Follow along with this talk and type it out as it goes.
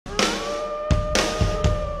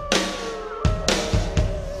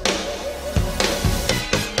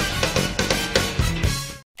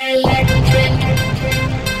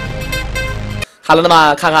好了，那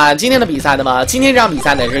么看看今天的比赛。那么今天这场比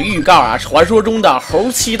赛呢是预告啊，传说中的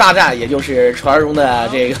猴七大战，也就是传说中的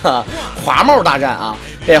这个华帽大战啊。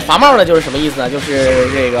这华帽呢就是什么意思呢？就是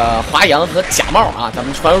这个华阳和假冒啊，咱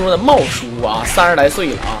们传说中的帽叔啊，30来岁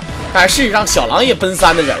了啊，但是事实上小狼也奔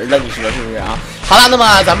3的人了，你说是不是啊？好了，那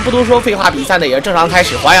么咱们不多说废话，比赛呢也是正常开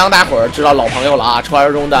始。华阳大伙儿知道老朋友了啊，传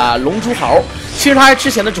说中的龙珠猴，其实他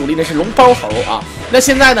之前的主力呢是龙包猴啊。那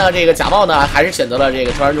现在呢，这个假冒呢还是选择了这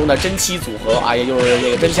个传说中的真七组合啊，也就是这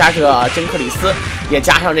个真七社、真克里斯，也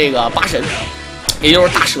加上这个八神，也就是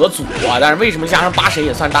大蛇组啊。但是为什么加上八神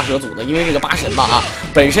也算大蛇组呢？因为这个八神吧啊，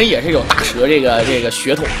本身也是有大蛇这个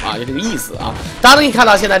血统啊，就这个意思啊。当然你看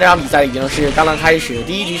到现在这场比赛已经是刚刚开始，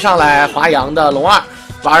第一局上来华阳的龙二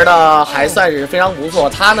玩的还算是非常不错，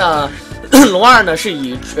他呢。龙二呢是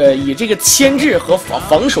以这个牵制和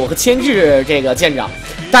防守和牵制这个见长，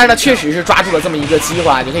但是呢确实是抓住了这么一个机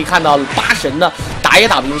会。你可以看到八神呢打也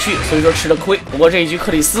打不进去，所以说吃了亏。不过这一局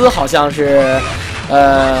克里斯好像是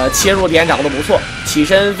切入点掌握的不错，起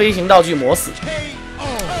身飞行道具磨死。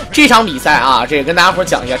这场比赛啊，这个跟大家伙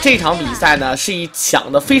讲一下，这场比赛呢是抢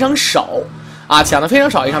的非常少。啊，抢的非常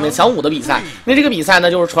少，一场面抢5的比赛。那这个比赛呢，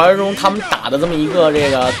就是传说中他们打的这么一个这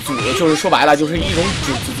个组，就是说白了，就是一种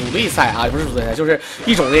组队赛啊，不是组队赛，就是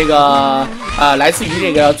一种这个来自于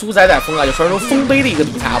这个猪仔仔风啊，就传说中封杯的一个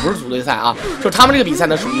比赛啊，不是组队赛啊。就是他们这个比赛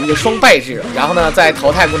呢，属于一个双败制。然后呢，在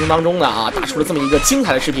淘汰过程当中呢，啊，打出了这么一个精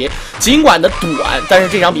彩的视频。尽管的短，但是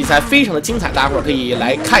这场比赛非常的精彩，大家伙可以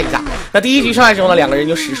来看一下。那第一局上来之后呢，2个人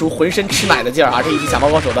就使出浑身吃奶的劲儿啊，这一局假冒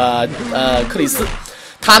高手的克里斯。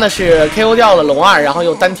他呢是 KO 掉了龙二，然后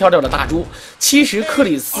又单挑掉了大猪。其实克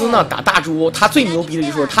里斯呢打大猪，他最牛逼的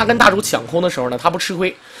就是他跟大猪抢空的时候呢，他不吃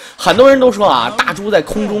亏。很多人都说啊，大猪在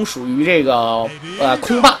空中属于这个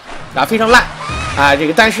空霸啊，非常烂啊。这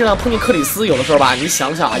个但是呢，碰见克里斯有的时候吧，你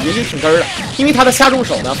想想啊，也挺嘚儿的，因为他的下重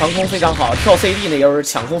手呢防空非常好，跳 CD 呢也是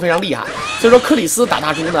抢空非常厉害。所以说克里斯打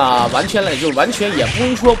大猪呢，完全也不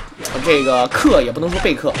能说这个克，也不能说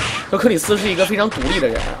被克，就克里斯是一个非常独立的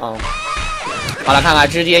人啊。好了，看看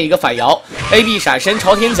直接一个反摇 ，AB 闪身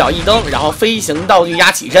朝天脚一蹬，然后飞行道具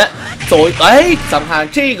压起身走。哎，咱们看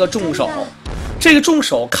这个重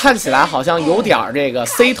手，看起来好像有点这个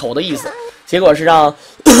C 头的意思，结果是让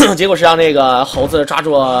这个猴子抓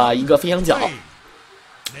住了一个飞行脚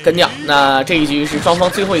跟掉。那这一局是双方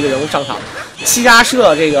最后一个人物上场，七家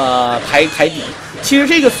社这个排底。其实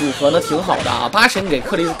这个组合呢挺好的啊，八神给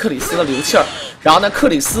克里斯的留气儿，然后呢克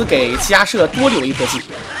里斯给七家社多留一颗气。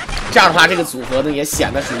这样的话，这个组合呢也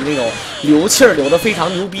显得属于那种留气儿留得非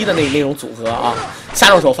常牛逼的那种组合啊。下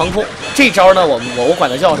重手防空这招呢，我管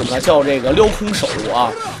它叫什么呢？叫这个撩空手啊，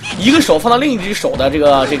一个手放到另一只手的这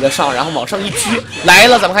个上，然后往上一举来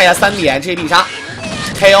了。咱们看一下3点，这必杀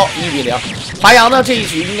KO 1比0。华阳呢这一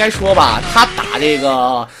局应该说吧，他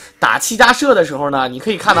打七家社的时候呢，你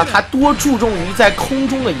可以看到他多注重于在空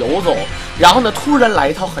中的游走，然后呢突然来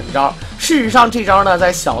一套狠招。事实上这招呢，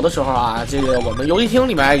在小的时候啊，这个我们游戏厅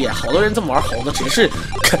里面也好多人这么玩猴子，只是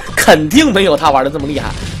肯定没有他玩的这么厉害。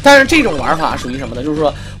但是这种玩法属于什么呢？就是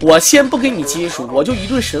说我先不跟你接触，我就一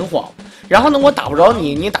顿神晃，然后呢我打不着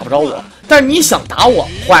你，你也打不着我，但是你想打我，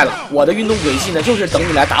坏了，我的运动轨迹呢就是等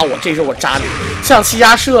你来打我，这时候我扎你。像七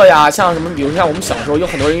家社呀，像什么，比如像我们小时候有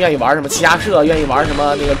很多人愿意玩什么七家社，愿意玩什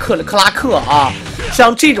么那个克拉克啊，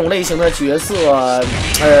像这种类型的角色，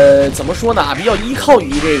怎么说呢？比较依靠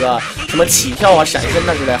于这个什么起跳啊、闪身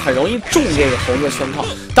呐之类，很容易中这个猴子的圈套。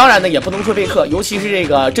当然呢，也不能说被克，尤其是这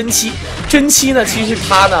个真七呢，其实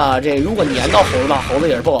他呢，这如果粘到猴子的话，猴子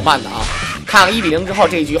也是不好办的啊。看看1比0之后，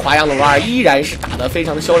这一局华阳龙二依然是打得非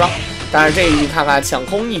常的嚣张，但是这一局看看抢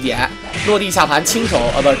空1点，落地下盘轻手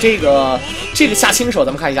这个下轻手，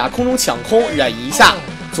咱们看一下，空中抢空忍一下，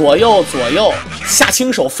左右下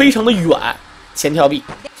轻手非常的远，前跳臂。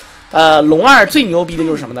龙二最牛逼的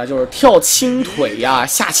就是什么呢？就是跳轻腿呀、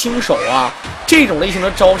下轻手啊，这种类型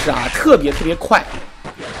的招式啊，特别快，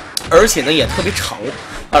而且呢也特别长。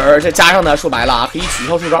而且加上呢，说白了啊，可以曲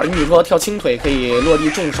跳出招。你比如说跳轻腿可以落地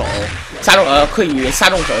重手，可以下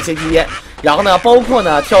重手接皮鞭，然后呢，包括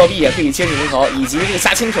呢跳臂也可以接指名头，以及这个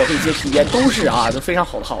下轻手可以接皮鞭，都是啊都非常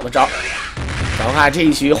好的招。咱们看这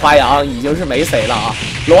一局华阳已经是没谁了啊，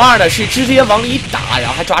龙二呢是直接往里打，然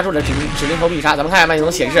后还抓住了指令头必杀。咱们看一下慢镜头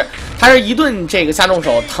显示，他是一顿这个下重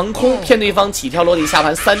手腾空骗对方起跳落地下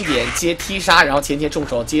盘3点接踢杀，然后前重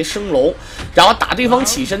手接升龙，然后打对方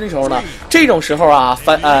起身的时候呢，这种时候啊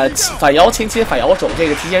反摇前切反摇手这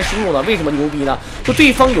个提前输入呢，为什么牛逼呢？就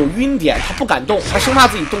对方有晕点，他不敢动，他生怕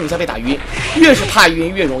自己动一下被打晕，越是怕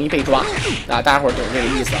晕越容易被抓啊！大家伙懂这个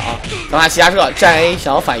意思啊？咱们看七家社站 A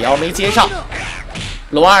想要反摇没接上。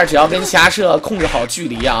龙二只要跟七家社控制好距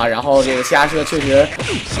离啊，然后这个七家社确实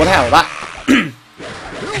不太好办。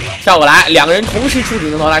跳过来，两个人同时出指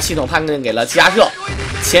令头，但系统判定给了齐亚社，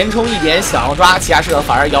前冲一点想要抓，齐亚社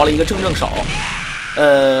反而摇了一个正手，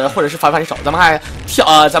或者是反手。咱们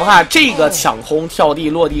看这个抢红跳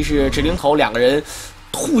地落地是指令头，两个人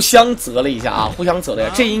互相择了一下啊，互相择了一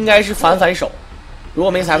下，这应该是反手。如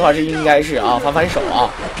果没猜错，这应该是啊反手啊。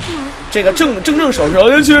这个正手是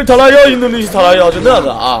尤其是塔拉腰，印度尼西塔拉腰就那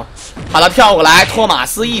个啊。好了，跳过来，托马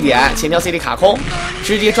斯一点前跳 CD 卡空，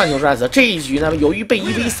直接转球转死。这一局呢，由于被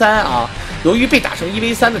1v3啊，由于被打成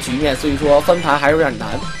1v3的局面，所以说翻盘还是有点难。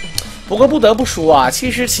不过不得不说啊，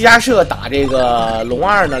其实齐亚社打这个龙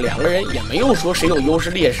二呢，两个人也没有说谁有优势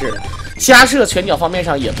劣势。齐亚社拳脚方面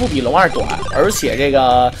上也不比龙二短，而且这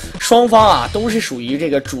个双方啊都是属于这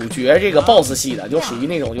个主角这个 BOSS 系的，就属于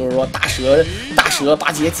那种就是说大蛇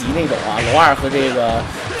八节级那种啊。龙二和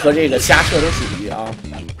这个齐亚社都属于啊。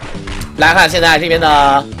来看现在这边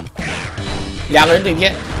的两个人对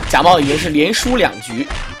拼，假冒已经是连输2局。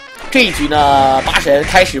这一局呢，八神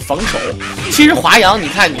开始防守。其实华阳，你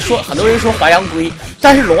看，你说很多人说华阳龟，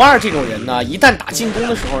但是龙二这种人呢，一旦打进攻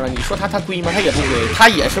的时候呢，你说他龟吗？他也不龟，他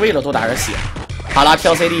也是为了多打点血。好了，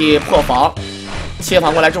跳 CD 破防，切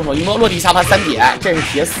防过来，重手一摸，落地下盘3点，这是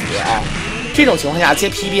铁死啊！这种情况下接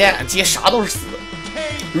皮鞭，接啥都是死。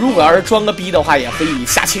如果要是装个逼的话，也可以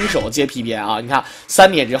下轻手接皮鞭啊！你看3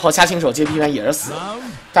点之后下轻手接皮鞭也是死，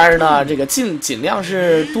但是呢，这个尽量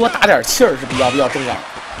是多打点气儿是比较重要的。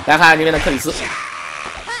来看这边的克里斯，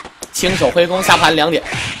轻手挥弓下盘2点。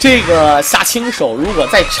这个下轻手如果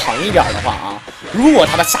再长一点的话啊，如果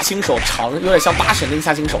他的下轻手长，有点像八神那个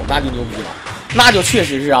下轻手，那就牛逼了，那就确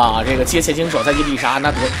实是啊，这个接前轻手再接必杀，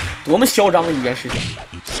那多么嚣张的一件事情。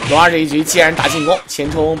龙二这一局既然打进攻，前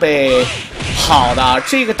冲被好的，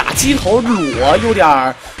这个打鸡头裸有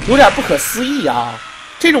点不可思议啊。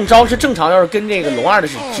这种招式正常要是跟这个龙二的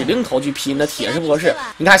指令头去拼的，铁是不合适。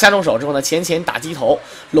你看下重手之后呢，前打鸡头，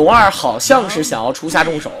龙二好像是想要出下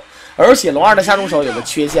重手，而且龙二的下重手有个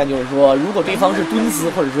缺陷，就是说如果对方是蹲姿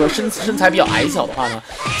或者说身材比较矮小的话呢，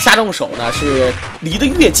下重手呢是离得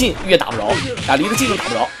越近越打不着啊，离得近就打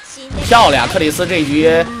不着。漂亮，克里斯这一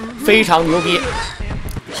局非常牛逼，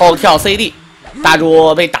后跳 CD， 大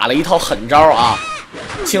猪被打了一套狠招啊，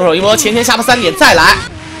轻手一波前下盘3点再来。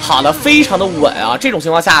好的，非常的稳啊！这种情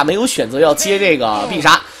况下没有选择要接这个必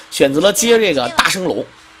杀，选择了接这个大升龙。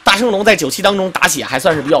大升龙在9期当中打血还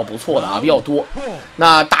算是比较不错的啊，比较多。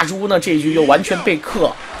那大猪呢这一局就完全被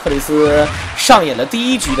克里斯上演了第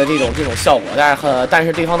1局的这种效果，但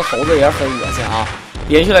是对方的猴子也是很恶心啊，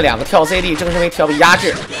连续了2个跳 CD， 正是被跳被压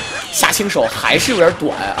制，下轻手还是有点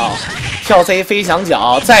短啊。跳 C 飞翔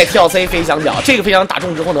脚，再跳 C 飞翔脚，这个飞翔打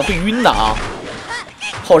中之后呢会晕的啊。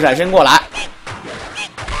后闪身过来。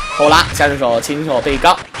后拉下身手前手被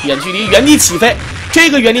刚，远距离原地起飞，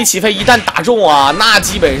这个原地起飞一旦打中啊，那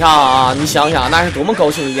基本上啊，你想想那是多么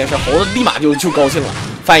高兴的一件事，猴子立马就高兴了，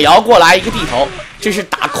反摇过来一个地头，这是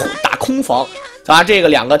打空防。咱这个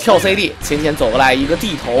2个跳 CD， 前走过来一个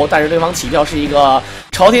地头，但是对方起跳是一个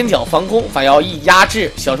朝天脚防空，反摇一压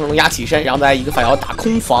制，小升龙压起身，然后再一个反摇打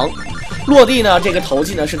空防。落地呢，这个头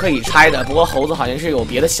技呢是可以拆的，不过猴子好像是有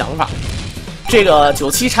别的想法。这个9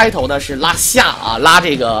期拆头呢是拉下啊，拉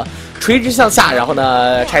这个垂直向下，然后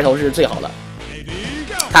呢拆头是最好的。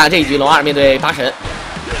看看这一局龙二面对八神，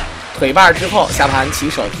腿绊之后下盘起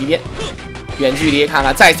手皮鞭，远距离看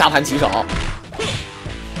看再下盘起手，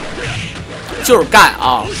就是干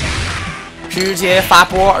啊！直接发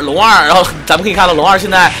波龙二，然后咱们可以看到龙二现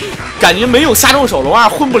在感觉没有下重手，龙二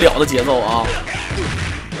混不了的节奏啊！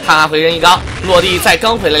看看回人一刚落地再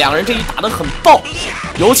刚回来，两个人这一打得很爆，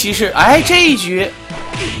尤其是这一局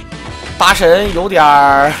八神有点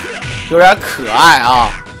可爱啊，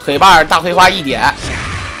腿绊大葵花1点，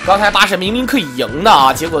刚才八神明明可以赢的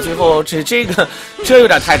啊，结果最后这有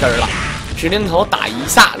点太嘚了，指令头打一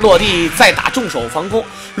下落地再打重手防空，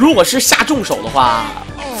如果是下重手的话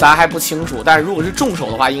咱还不清楚，但是如果是重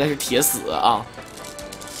手的话应该是铁死啊，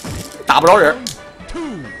打不着人。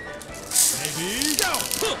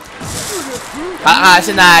看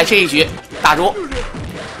现在这一局大猪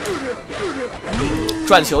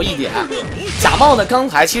转球1点，假冒的刚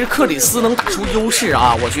才其实克里斯能打出优势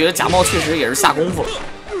啊，我觉得假冒确实也是下功夫了。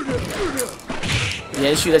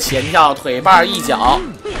连续的前跳腿绊一脚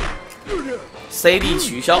 ，CD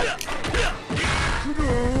取消，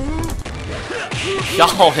漂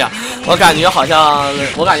亮！我感觉好像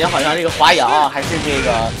这个华阳啊，还是这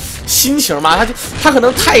个。心情嘛，他可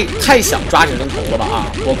能太想抓指令头了吧啊！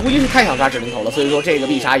我估计是太想抓指令头了，所以说这个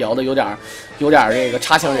必杀摇的有点这个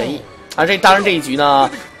差强人意啊。当然这一局呢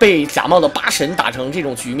被假冒的八神打成这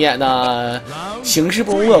种局面，那形势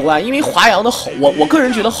不容乐观。因为华阳的我个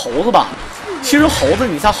人觉得猴子吧，其实猴子，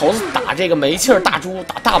你像猴子打这个没气儿大猪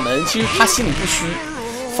打大门，其实他心里不虚，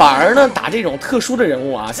反而呢打这种特殊的人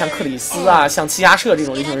物啊，像克里斯啊，像奇亚社这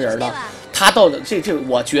种类型人呢，他到的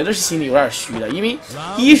我觉得是心里有点虚的，因为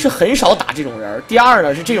一是很少打这种人，第二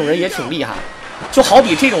呢是这种人也挺厉害。就好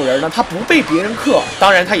比这种人呢，他不被别人克，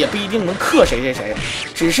当然他也不一定能克谁，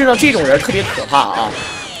只是呢这种人特别可怕啊！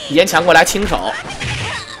沿墙过来清手，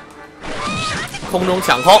空中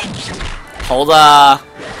抢空，猴子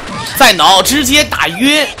再挠直接打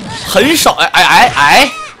晕，很少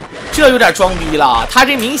这有点装逼了，他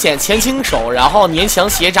这明显前清手，然后粘墙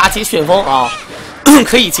斜扎接旋风啊，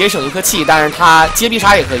可以节省一颗气，但是他接必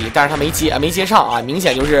杀也可以，但是他没接上啊，明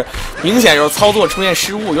显就是操作出现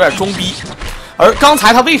失误，有点装逼。而刚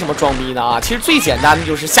才他为什么装逼呢？其实最简单的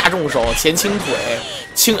就是下重手前轻腿，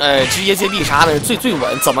直接接必杀呢最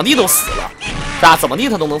稳，怎么地都死了，是吧？怎么地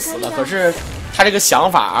他都能死了。可是他这个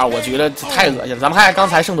想法啊，我觉得太恶心了。咱们看刚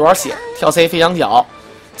才剩多少血？跳 C 飞翔脚，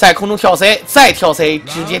在空中跳 C， 再跳 C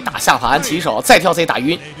直接打下盘起手，再跳 C 打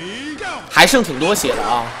晕，还剩挺多血的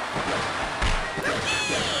啊。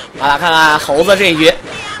好了，看看猴子这一局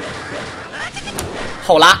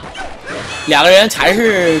后拉。两个人还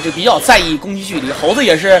是就比较在意攻击距离，猴子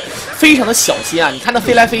也是非常的小心啊！你看他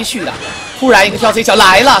飞来飞去的，突然一个跳 C 脚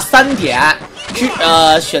来了，3点，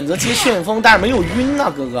选择接旋风，但是没有晕啊，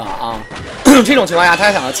哥哥啊！这种情况下，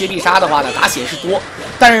他想要接必杀的话呢，打血是多，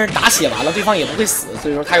但是打血完了对方也不会死，所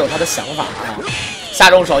以说他有他的想法啊。下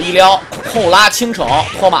重手一撩，后拉轻手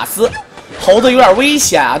托马斯，猴子有点危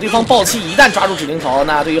险啊！对方暴气一旦抓住指令头，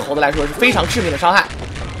那对于猴子来说是非常致命的伤害。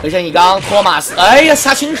回身一刚，托马斯，哎呀，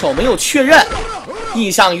下轻手没有确认，逆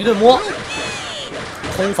向一顿摸，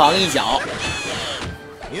空防一脚。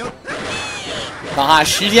啊，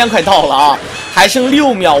时间快到了啊，还剩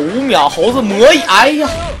6秒、5秒，猴子磨哎呀，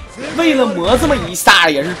为了磨这么一下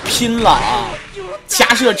也是拼了啊！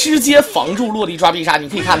加射直接防住落地抓必杀，你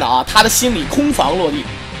可以看到啊，他的心里空防落地。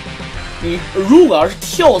你如果要是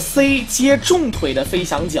跳 C 接重腿的飞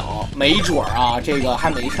翔脚，没准啊，这个还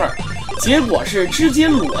没事儿。结果是直接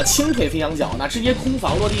裸轻腿飞翔脚，那直接空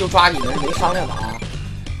防落地又抓你，那是没商量的啊！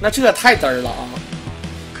那这太嘚儿了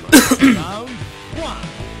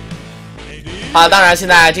啊！当然现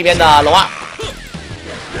在这边的龙二，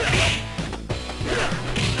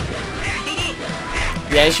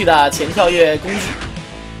连续的前跳跃攻击，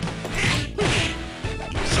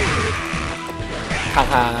看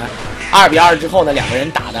看2比2之后呢，两个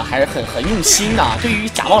人打的还是很用心呐。对于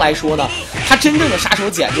假冒来说呢，他真正的杀手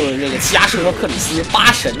锏就是这个奇亚社和克里斯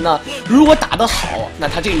8神呢。如果打得好，那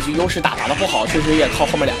他这一局优势大；打得不好，确实也靠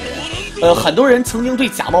后面两个人。很多人曾经对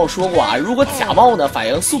假冒说过啊，如果假冒呢反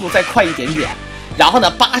应速度再快一点点，然后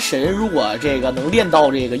呢8神如果这个能练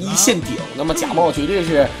到这个1线顶，那么假冒绝对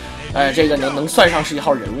是。这个能算上是一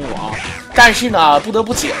号人物啊，但是呢，不得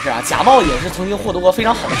不解释啊，假冒也是曾经获得过非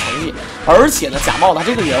常好的成绩，而且呢，假冒他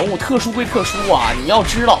这个人物特殊归特殊啊，你要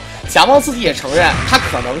知道，假冒自己也承认，他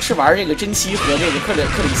可能是玩这个真七和这个克里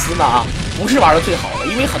斯呢啊，不是玩的最好的，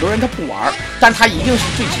因为很多人他不玩，但他一定是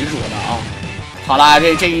最执着的啊。好了，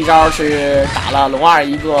这一招是打了龙二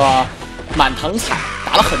一个满堂彩，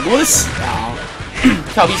打了很多的血啊，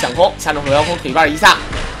跳臂抢空，下重手摇空腿绊一下，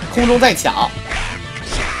空中再抢。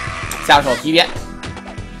下手皮鞭，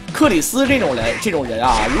克里斯这种人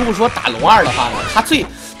啊，如果说打龙二的话呢，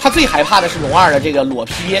他最害怕的是龙二的这个裸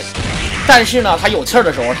皮鞭，但是呢，他有气儿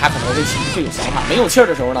的时候，他可能会有想法；没有气儿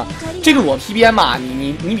的时候呢，这个裸皮鞭嘛，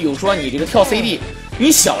你比如说你这个跳 CD，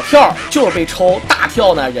 你小跳就是被抽，大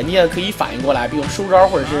跳呢，人家可以反应过来，比如收招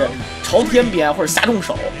或者是朝天鞭或者下重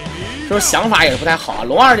手。就是想法也是不太好啊。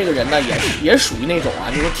龙二这个人呢，也属于那种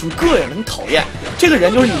啊，就是挺膈应的，很讨厌。这个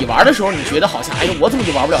人就是你玩的时候，你觉得好像，哎呦，我怎么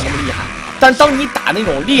就玩不了那么厉害？但当你打那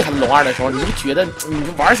种厉害的龙二的时候，你就觉得，你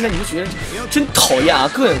就玩起来你就觉得真讨厌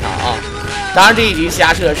啊，膈应他啊。当然这一局奇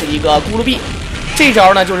亚社是一个咕噜臂，这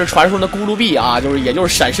招呢就是传说中的咕噜臂啊，也就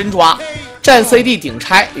是闪身抓，站 CD 顶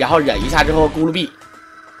拆，然后忍一下之后咕噜臂。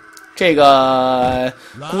这个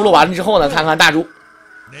咕噜完了之后呢，看看大猪。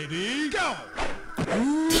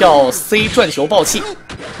跳 C 转球爆气，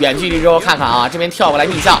远距离之后看看啊，这边跳过来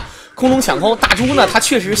逆向，空中抢空。大猪呢，他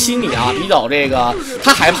确实心里啊比较这个，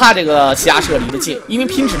他害怕这个奇亚社离得近，因为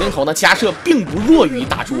拼指令头呢，奇亚社并不弱于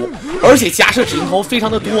大猪，而且奇亚社指令头非常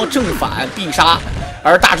的多，正反必杀，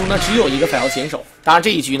而大猪呢只有一个反摇前手。当然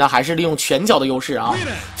这一局呢还是利用拳脚的优势啊，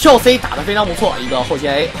跳 C 打得非常不错，一个后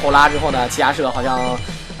前 A 后拉之后呢，奇亚社好像。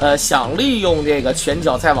想利用这个拳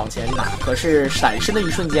脚再往前打，可是闪身的一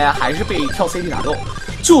瞬间还是被跳 CD 打中。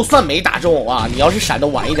就算没打中啊，你要是闪得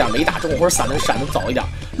晚一点，没打中，或者闪得早一点，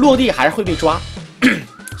落地还是会被抓。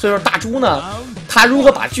所以说大猪呢，他如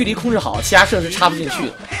果把距离控制好，奇亚社是插不进去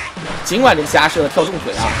的。尽管这个加射跳重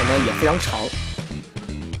腿啊可能也非常长。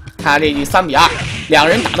看这局3比2，两个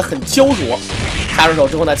人打得很焦灼。下入手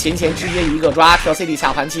之后呢，前直接一个抓，跳 CD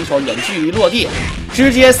下盘起手，远距离落地，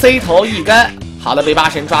直接 C 头一根。好的，被八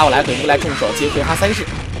神抓过来，鬼木来重手接葵花3式，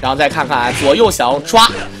然后再看看左右想抓。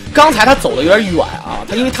刚才他走的有点远啊，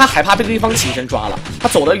因为他害怕被对方起身抓了，他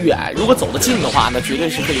走得远，如果走得近的话，那绝对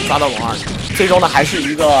是可以抓到龙二的。最终呢，还是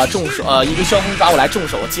一个重手，一个旋风抓过来重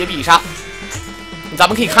手接必杀。咱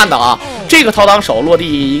们可以看到啊，这个掏裆手落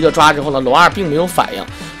地一个抓之后呢，龙二并没有反应。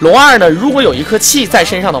龙二呢，如果有一颗气在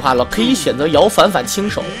身上的话呢，可以选择摇反轻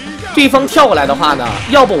手。对方跳过来的话呢，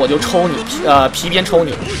要不我就抽你皮鞭抽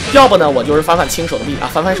你，要不呢我就是反轻手的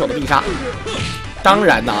反手的必杀。当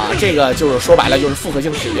然呢啊，这个就是说白了就是复合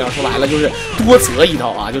性使用，说白了就是多择一刀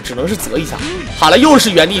啊，就只能是择一下。好了，又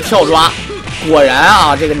是原地跳抓。果然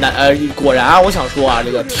啊，这个果然啊，我想说啊，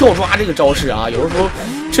这个跳抓这个招式啊，有的时候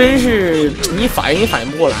真是你反应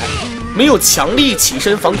不过来，没有强力起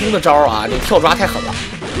身防空的招啊，这跳抓太狠了。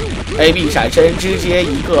AB 闪身直接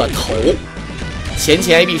一个头，前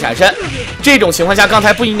AB 闪身，这种情况下刚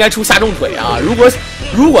才不应该出下重腿啊。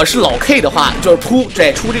如果是老 K 的话，就是出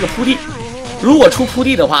这个扑地。如果出扑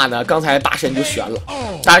地的话呢，刚才八神就悬了。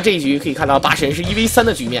当然这一局可以看到八神是1v3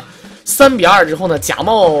的局面。3比2之后呢，假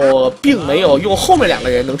冒并没有用后面两个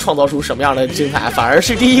人能创造出什么样的精彩，反而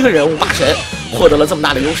是第一个人物八神获得了这么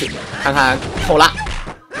大的优势。看看后拉，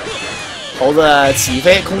猴子起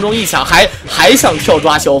飞，空中一抢，还想跳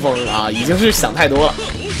抓萧峰啊，已经是想太多了。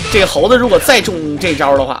这个猴子如果再中这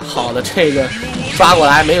招的话，好的，这个抓过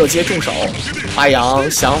来没有接重手，华阳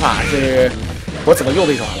想法是，我怎么又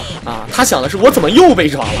被抓了啊？他想的是我怎么又被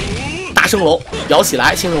抓了？大升龙摇起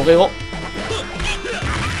来，轻手飞攻。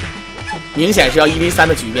明显是要1v3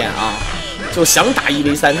的局面啊，就想打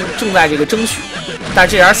1v3，正在这个争取，但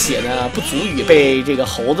这点血呢不足以被这个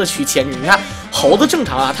猴子去牵制。你看猴子正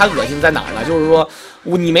常啊，他恶心在哪儿呢？就是说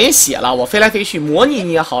你没血了，我飞来飞去磨你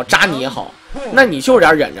也好，扎你也好，那你就是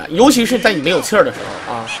点忍着，尤其是在你没有气儿的时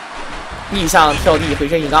候啊。逆向跳地回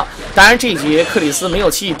身一刚，当然这一局克里斯没有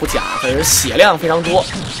气不假，可是血量非常多。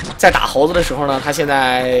在打猴子的时候呢，他现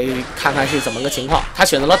在看看是怎么个情况，他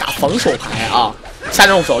选择了打防守牌啊，下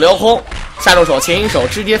重手撩空，下重手前一手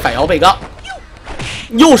直接反摇背刚，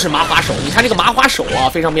又是麻花手。你看这个麻花手啊，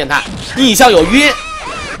非常变态，逆向有晕。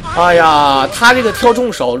哎呀，他这个跳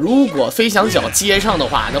重手，如果飞翔脚接上的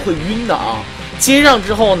话，那会晕的啊。接上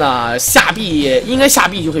之后呢，下臂应该下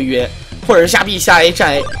臂就会晕，或者是下臂下 A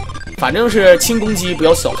站 A。反正是轻攻击，不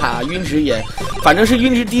要小看啊，晕值也，反正是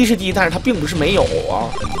晕值低是低，但是它并不是没有啊。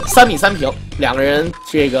3比3平，两个人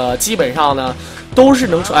这个基本上呢都是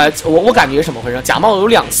能我感觉什么回事？假冒有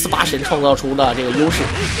2次八神创造出的这个优势，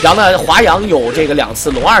然后呢华阳有这个2次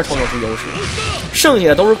龙二创造出优势，剩下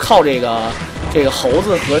的都是靠这个猴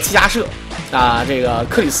子和七加射啊，这个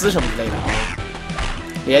克里斯什么之类的啊，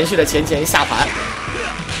连续的前下盘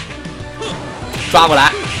抓过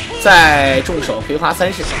来，再重手葵花3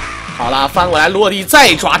式。好了，翻过来落地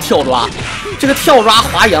再抓跳抓，这个跳抓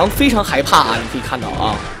华阳非常害怕啊！你可以看到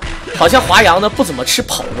啊，好像华阳呢不怎么吃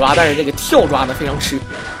跑抓，但是这个跳抓呢非常吃。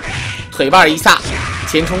腿瓣一下，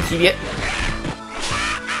前冲皮鞭，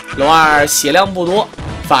龙二血量不多，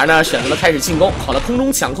反而呢选择了开始进攻。好了，空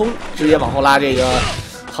中抢空，直接往后拉。这个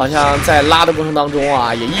好像在拉的过程当中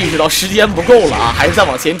啊，也意识到时间不够了啊，还是再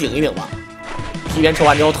往前顶一顶吧。皮鞭抽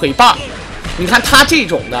完之后，腿棒，你看他这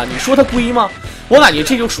种的，你说他龟吗？我感觉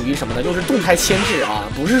这就属于什么呢？就是动态牵制啊，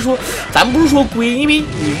不是说咱不是说龟，因为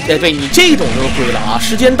你对你这种就是龟了啊，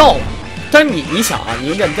时间到了。但是你想啊，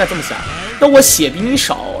你得这么想，那我血比你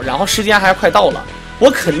少，然后时间还快到了，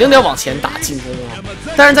我肯定得往前打进攻啊。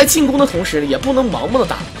但是在进攻的同时，也不能盲目的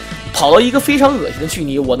打，跑到一个非常恶心的距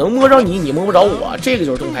离，我能摸着你，你摸不着我，这个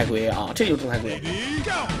就是动态龟啊，这就是动态龟。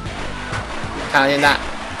看看现在，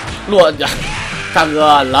大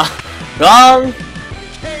哥了 ，Round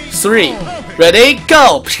 3。Ready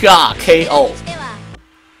go， 啪 KO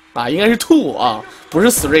啊，应该是 2啊，不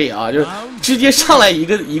是 3啊，就是直接上来一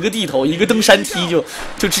个地头，一个登山梯就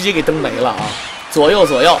直接给登没了啊！左右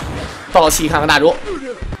爆气，看看大猪，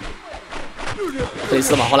这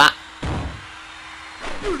次往后拉，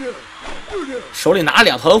手里拿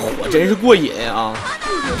2团火，真是过瘾啊！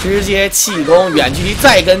直接气功，远距离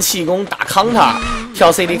再跟气功打 counter，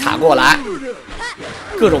 跳 CD 卡过来，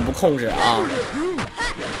各种不控制啊！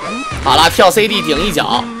好了，跳 CD 顶一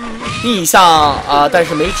脚，逆向但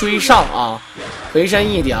是没追上啊，回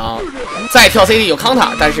身一顶，再跳 CD 有 counter，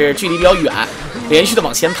 但是距离比较远，连续的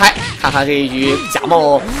往前拍。看看这一局假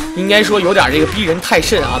冒应该说有点这个逼人太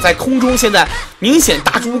甚啊，在空中现在明显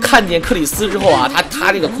大猪看见克里斯之后啊，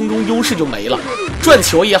他这个空中优势就没了，转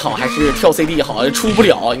球也好还是跳 CD 也好出不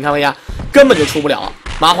了，你看没呀，根本就出不了。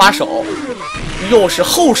麻花手，又是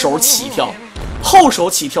后手起跳，后手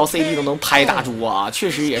起跳 CD 都能拍大猪啊，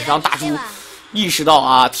确实也是让大猪意识到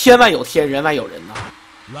啊，天外有天，人外有人呐。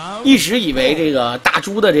一直以为这个大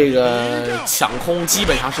猪的这个抢空基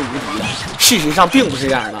本上是无敌的，事实上并不是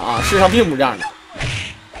这样的啊，事实上并不是这样的。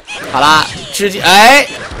好啦，直接哎，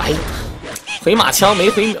回马枪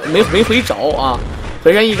没回肘啊，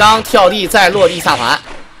回身一刚跳地再落地下盘，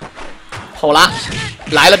后拉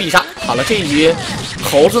来了必杀。好了，这一局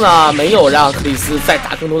猴子呢没有让克里斯再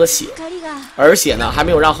打更多的血，而且呢还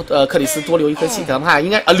没有让克里斯多留一颗气，咱们应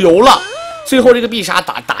该留了。最后这个必杀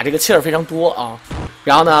打这个气儿非常多啊，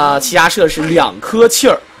然后呢气压射是2颗气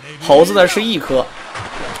儿，猴子呢是1颗。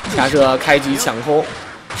气压射开局抢空，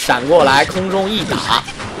闪过来空中一打，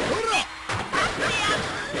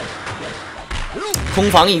空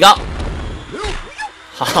防一刚。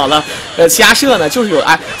好了，气压射呢就是有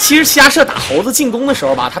其实气压射打猴子进攻的时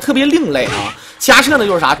候吧，它特别另类啊。气压射呢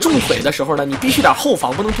就是啥，重腿的时候呢，你必须得后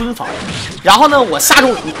防，不能蹲防。然后呢，我下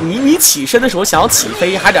重你起身的时候想要起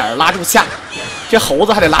飞，还得拉住下，这猴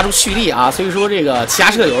子还得拉住蓄力啊。所以说这个气压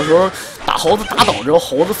射有的时候把猴子打倒之后，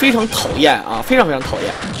猴子非常讨厌啊，非常讨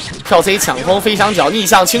厌。跳 C 抢空飞翔脚逆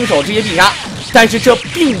向轻手直接必杀，但是这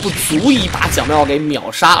并不足以把假冒给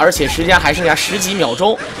秒杀，而且时间还剩下10几秒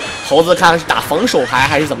钟。猴子看看是打防守牌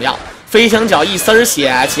还是怎么样。飞翔脚一丝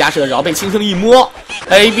血，气压射然后被轻轻的一摸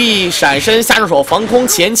 ，AB 闪身下重手防空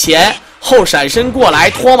前后闪身过来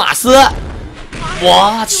托马斯，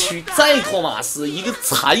我去再托马斯一个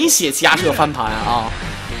残血气压射翻盘啊！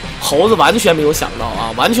猴子完全没有想到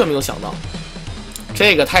啊，完全没有想到，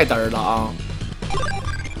这个太嘚儿了啊！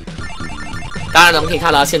当然咱们可以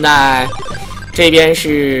看到现在这边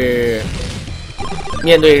是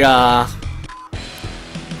面对着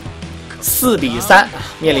4比3，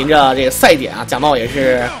面临着这个赛点啊，假冒也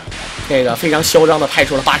是这个非常嚣张的派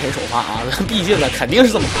出了8神首发啊，毕竟呢肯定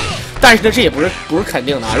是这么排，但是呢这也不是肯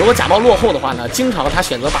定的啊。如果假冒落后的话呢，经常他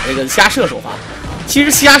选择把这个虾射首发，其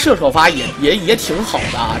实虾射首发也挺好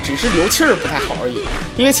的啊，只是留气儿不太好而已。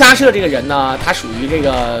因为虾射这个人呢，他属于这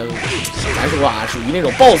个咱说啊，属于那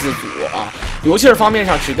种 BOSS 组啊。留气儿方面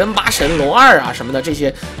上只跟8神龙2啊什么的这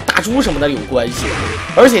些大猪什么的有关系，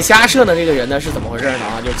而且虾射呢这个人呢是怎么回事呢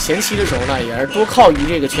啊？就前期的时候呢也是多靠于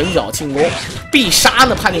这个拳脚进攻，必杀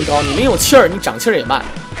呢判定高，你没有气儿，你长气儿也慢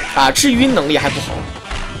啊，治晕能力还不好，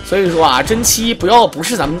所以说啊真七不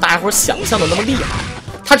是咱们大家伙想象的那么厉害，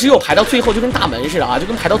他只有排到最后就跟大门似的啊，就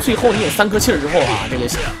跟排到最后你有3颗气儿之后啊，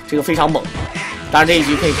这个非常猛。当然这一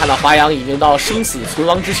局可以看到华阳已经到生死存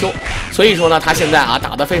亡之秋，所以说呢他现在啊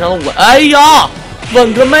打得非常的稳，哎呀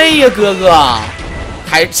稳个妹呀哥哥，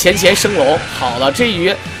还前升龙。好了，这一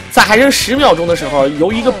局在还剩10秒钟的时候，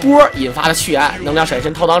由一个波引发的血案，能量闪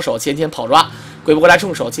身掏裆手前跑抓，鬼不过来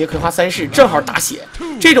重手接葵花3式，正好打血。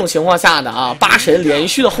这种情况下呢啊8神连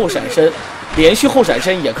续的后闪身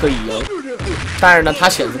也可以赢，但是呢他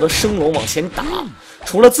选择了升龙往前打。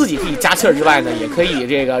除了自己可以加气儿之外呢，也可以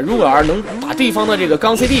这个，如果要是能把对方的这个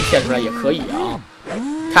钢 CD 骗出来也可以啊。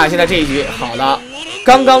看现在这一局，好的，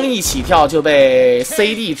刚刚一起跳就被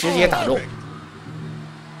CD 直接打中。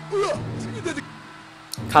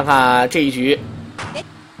看看这一局，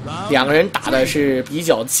两个人打的是比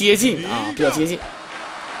较接近啊，比较接近。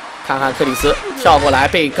看看克里斯跳过来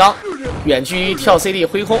被刚，远距跳 CD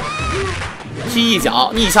挥空，踢一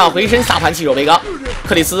脚逆向回身下盘起手被刚。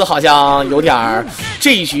克里斯好像有点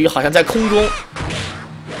这一局好像在空中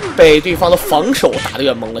被对方的防守打得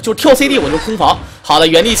有点懵了，就跳 CD 我就空防。好的，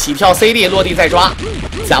原地起跳 CD 落地再抓，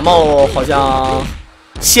假冒好像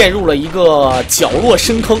陷入了一个角落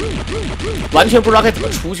深坑，完全不知道该怎么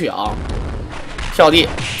出去啊。跳地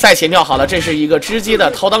再前跳，好了，这是一个直接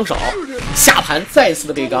的掏裆手，下盘再次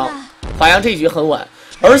的被刚。华阳这一局很稳，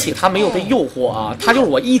而且他没有被诱惑啊，他就是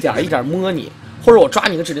我一点一点摸你。或者我抓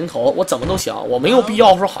你个指令头，我怎么都行，我没有必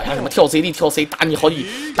要说好像什么跳 CD 跳 C 打你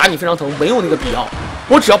非常疼，没有那个必要。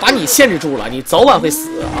我只要把你限制住了，你早晚会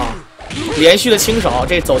死啊！连续的轻手，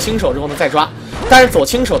这走轻手之后呢再抓，但是走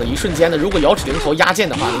轻手的一瞬间呢，如果摇指令头压键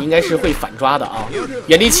的话呢，应该是会反抓的啊。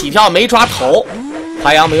原地起跳没抓头，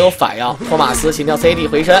华阳没有反应，托马斯前跳 CD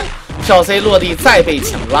回身，跳 C 落地再被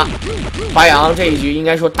抢抓。华阳这一局应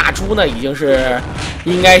该说大猪呢应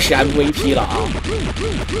该是 MVP 了啊，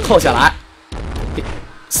扣下来。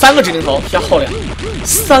3个指令头漂亮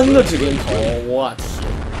，3个指令头，我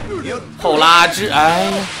天！后拉哎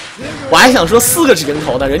呀，我还想说4个指令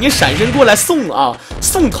头的，人家闪身过来送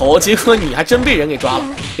头，结果你还真被人给抓了，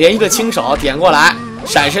连一个轻手点过来，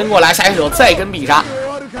闪身过来，下一手再跟必杀，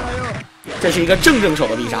这是一个正手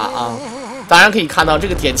的必杀啊！当然可以看到这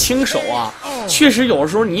个点轻手啊，确实有的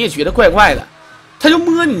时候你也觉得怪怪的，他就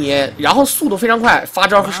摸你，然后速度非常快，发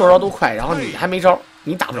招和收招都快，然后你还没招，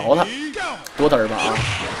你打不着他，多嘚儿吧啊！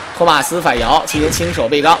托马斯反摇，前轻手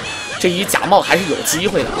背刚，这一假冒还是有机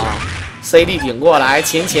会的啊 ！CD 顶过来，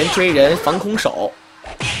前追人，防空手，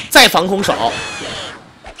再防空手，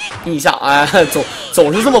逆向，哎，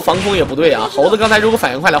总是这么防空也不对啊！猴子刚才如果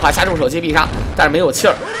反应快的话，下重手接必杀，但是没有气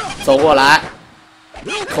儿，走过来，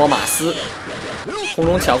托马斯空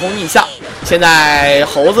中抢空逆向，现在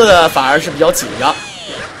猴子反而是比较紧张，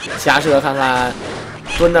下射看看。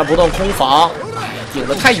蹲着不动空防，哎，顶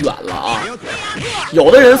得太远了啊！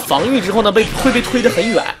有的人防御之后呢，会被推得很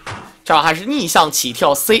远。这还是逆向起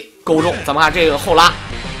跳 C 勾中，咱们看这个后拉，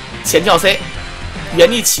前跳 C，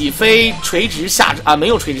 原地起飞，垂直下啊，没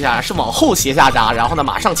有垂直下是往后斜下扎，然后呢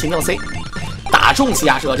马上前跳 C， 打中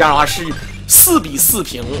下射，这样的话是4比4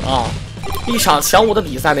平啊！一场强5的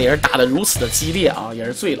比赛呢，也是打得如此的激烈啊，也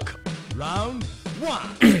是醉了。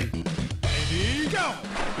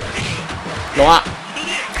龙二。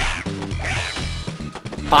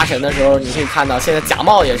8神的时候，你可以看到，现在假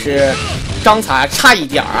冒也是刚才差一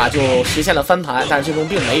点啊，就实现了翻盘，但是最终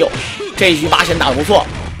并没有。这一局8神打得不错，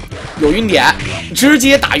有晕点，直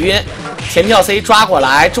接打晕，前跳 C 抓过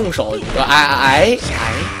来，重手，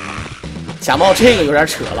假冒这个有点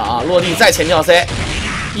扯了啊！落地再前跳 C，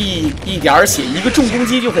 一点血，一个重攻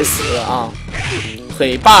击就会死啊！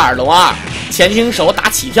腿把龙二，前轻手打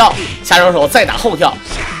起跳，下手手再打后跳。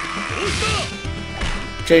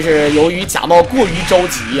这是由于假冒过于着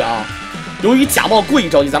急啊，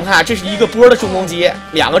咱们看，这是一个波的重攻击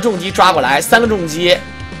，2个重击抓过来，3个重击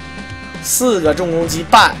，4个重攻击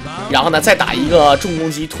半，然后呢再打一个重攻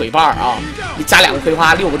击腿把啊，加2个葵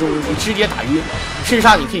花，6个重攻击直接打晕。事实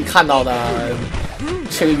上你可以看到的，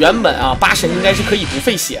这个原本啊8神应该是可以不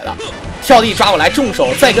费血的，跳地抓过来重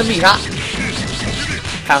手再跟必杀。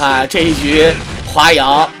看看这一局华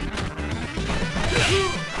阳。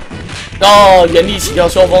原地起跳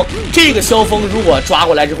萧峰，这个萧峰如果抓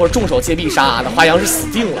过来之后重手接必杀，那华阳是死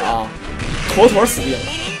定了啊，妥死定了。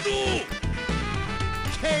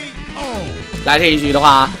来这一局的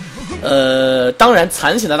话，当然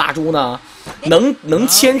残血的大猪呢，能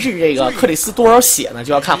牵制这个克里斯多少血呢，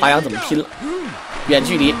就要看华阳怎么拼了。远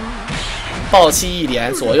距离，暴击1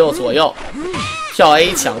点，左右，跳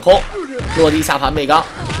A 抢空，落地下盘背刚，啊，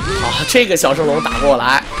这个小升龙打过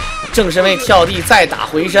来，正身位跳地再打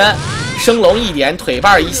回身。升龙1点，腿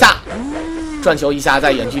把一下，转球一下，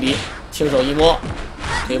再远距离，轻手一摸，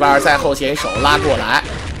腿把再后前手拉过来，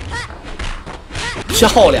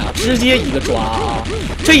漂亮，直接一个抓啊！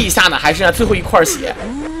这一下呢，还剩下最后一块血，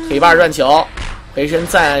腿把转球，回身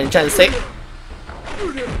站 C，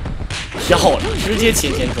 漂亮，直接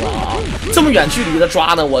前抓啊！这么远距离的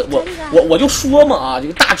抓呢，我就说嘛啊，这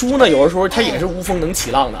个大猪呢，有的时候他也是无风能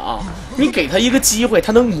起浪的啊，你给他一个机会，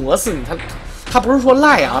他能磨死你，他不是说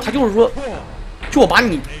赖啊，他就是说，就我把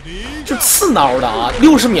你就刺挠的啊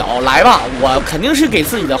，60秒来吧，我肯定是给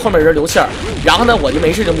自己的后面人留气儿，然后呢，我就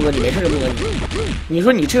没事就摸你，你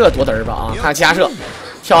说你这多嘚儿吧啊？看加射，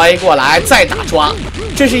跳 A 过来再打抓，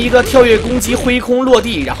这是一个跳跃攻击挥空落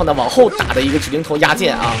地，然后呢往后打的一个指令头压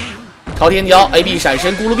剑啊，朝天椒 AB 闪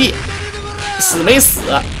身咕噜臂，死没死？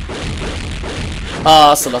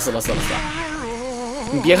死了。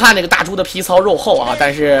你别看这个大猪的皮糙肉厚啊，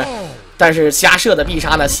但是加射的必杀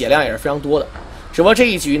呢血量也是非常多的，只不过这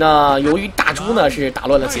一局呢，由于大猪呢是打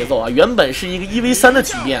乱了节奏啊，原本是一个1v3的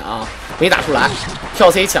局面啊，没打出来，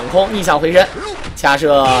跳 C 抢空逆向回身，加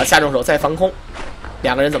射下重手再防空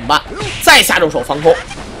，2个人怎么办？再下重手防空，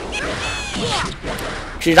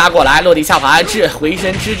直扎过来落地下盘，回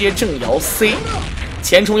身直接正摇 C，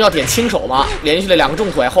 前冲要点轻手嘛，连续的2个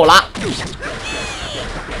重腿后拉。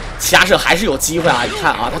加射还是有机会啊！你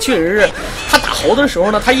看啊，他确实是，他打猴子的时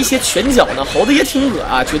候呢，他一些拳脚呢，猴子也挺恶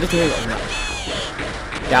啊，觉得挺恶心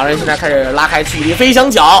的。2个人现在开始拉开距离，飞翔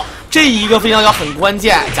脚，这一个飞翔脚很关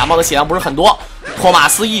键，假冒的血量不是很多，托马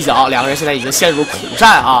斯一脚，2个人现在已经陷入苦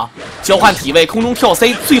战啊！交换体位，空中跳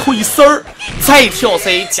C， 最后一丝儿，再跳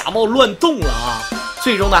C， 假冒乱动了啊！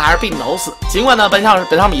最终呢还是被挠死。尽管呢本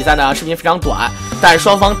场比赛呢视频非常短，但是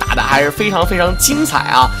双方打的还是非常精彩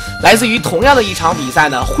啊！来自于同样的一场比赛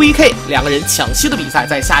呢，灰 K 2个人抢七的比赛，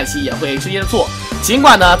在下一期也会直接做。尽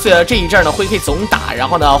管呢这一阵呢灰 K 总打，然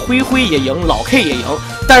后呢灰也赢，老 K 也赢，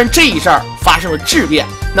但是这一阵发生了质变。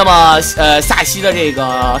那么下一期的这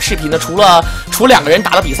个视频呢，除2个人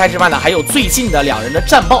打的比赛之外呢，还有最近的2人的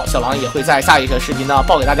战报，小狼也会在下一个视频呢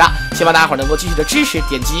报给大家。希望大家伙能够继续的支持，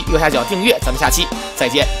点击右下角订阅，咱们下期再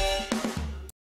见。